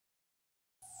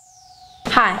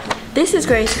Hi, this is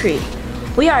Grace Creek.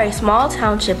 We are a small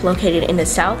township located in the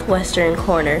southwestern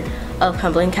corner of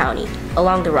Cumberland County,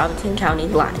 along the Robeson County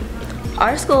line.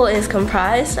 Our school is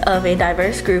comprised of a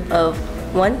diverse group of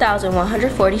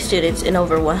 1,140 students and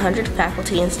over 100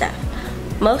 faculty and staff.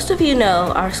 Most of you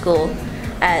know our school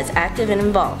as active and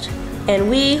involved, and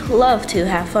we love to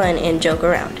have fun and joke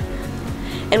around.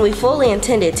 And we fully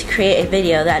intended to create a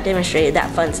video that demonstrated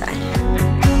that fun side.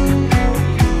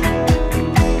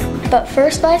 But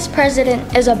First Vice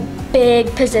President is a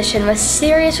big position with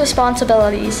serious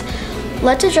responsibilities.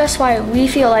 Let's address why we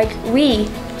feel like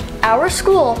our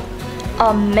school,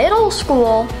 a middle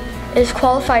school, is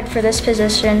qualified for this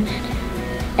position.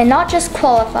 And not just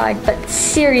qualified, but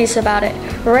serious about it,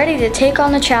 ready to take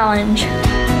on the challenge.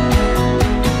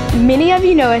 Many of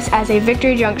you know us as a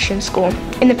Victory Junction school.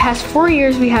 In the past 4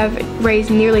 years, we have raised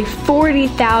nearly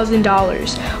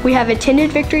 $40,000. We have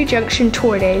attended Victory Junction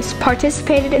tour days,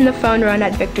 participated in the phone run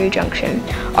at Victory Junction.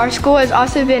 Our school has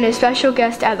also been a special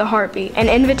guest at the Heartbeat, an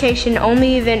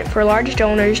invitation-only event for large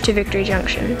donors to Victory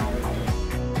Junction.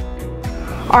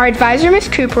 Our advisor, Ms.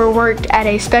 Cooper, worked at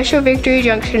a special Victory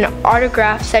Junction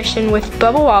autograph session with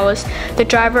Bubba Wallace, the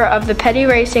driver of the Petty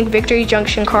Racing Victory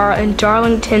Junction car in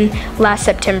Darlington last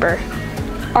September.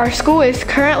 Our school is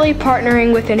currently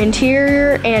partnering with an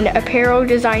interior and apparel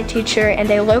design teacher and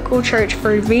a local church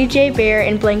for VJ Bear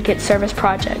and Blanket Service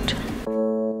Project.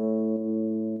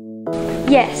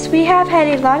 Yes, we have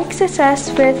had a lot of success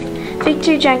with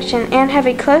Victory Junction and have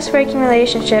a close working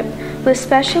relationship with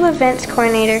Special Events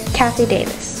Coordinator Kathy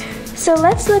Davis. So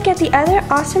let's look at the other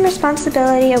Awesome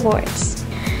Responsibility Awards.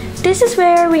 This is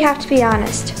where we have to be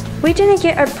honest. We didn't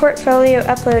get our portfolio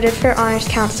uploaded for Honors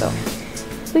Council.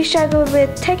 We struggled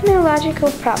with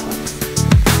technological problems.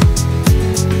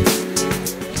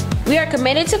 We are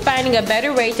committed to finding a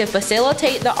better way to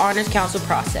facilitate the Honors Council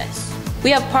process.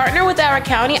 We have partnered with our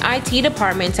county IT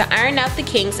department to iron out the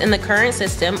kinks in the current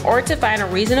system or to find a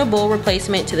reasonable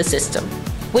replacement to the system.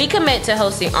 We commit to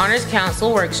hosting Honors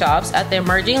Council workshops at the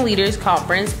Emerging Leaders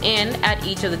Conference and at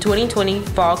each of the 2020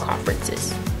 fall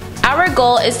conferences. Our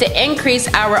goal is to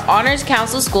increase our Honors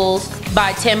Council schools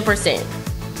by 10%.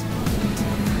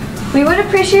 We would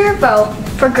appreciate your vote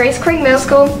for Grace Creek Middle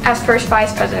School as first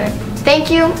vice president. Thank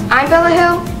you. I'm Bella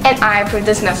Hill, and I approve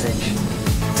this message.